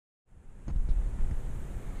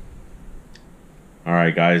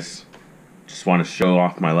Alright guys, just want to show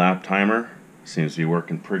off my lap timer. Seems to be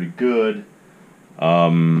working pretty good.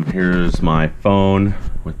 Here's my phone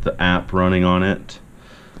with the app running on it.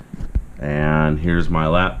 And here's my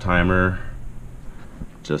lap timer.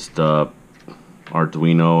 Just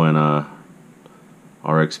Arduino and a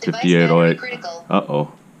RX 5808.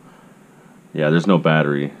 Uh-oh. Yeah, there's no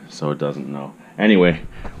battery, so it doesn't know. Anyway,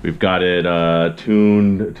 we've got it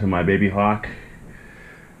tuned to my baby hawk.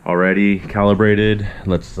 Already calibrated.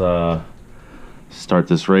 Let's start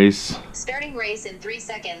this race. Starting race in 3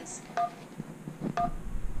 seconds.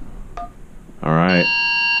 Alright,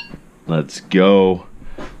 let's go.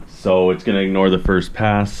 So it's gonna ignore the first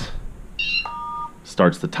pass,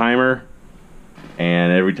 starts the timer,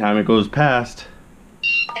 and every time it goes past,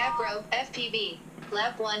 Acro FPV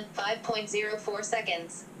lap 1 5.04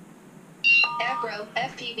 seconds. Acro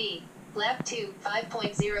FPV lap 2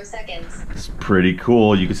 5.0 seconds. it's pretty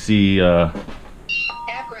cool. You can see Acro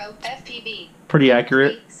FPV pretty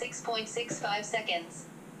accurate 6.65 seconds.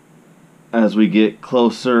 as we get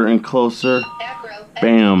closer and closer. Acro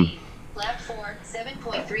Bam. FPV lap 4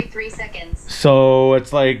 7.33 seconds. So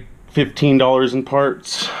it's like $15 in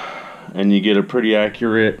parts, and you get a pretty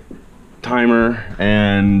accurate timer.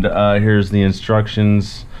 And here's the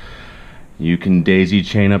instructions. You can daisy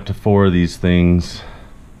chain up to 4 of these things.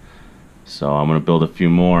 So I'm gonna build a few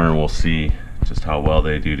more and we'll see just how well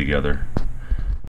they do together.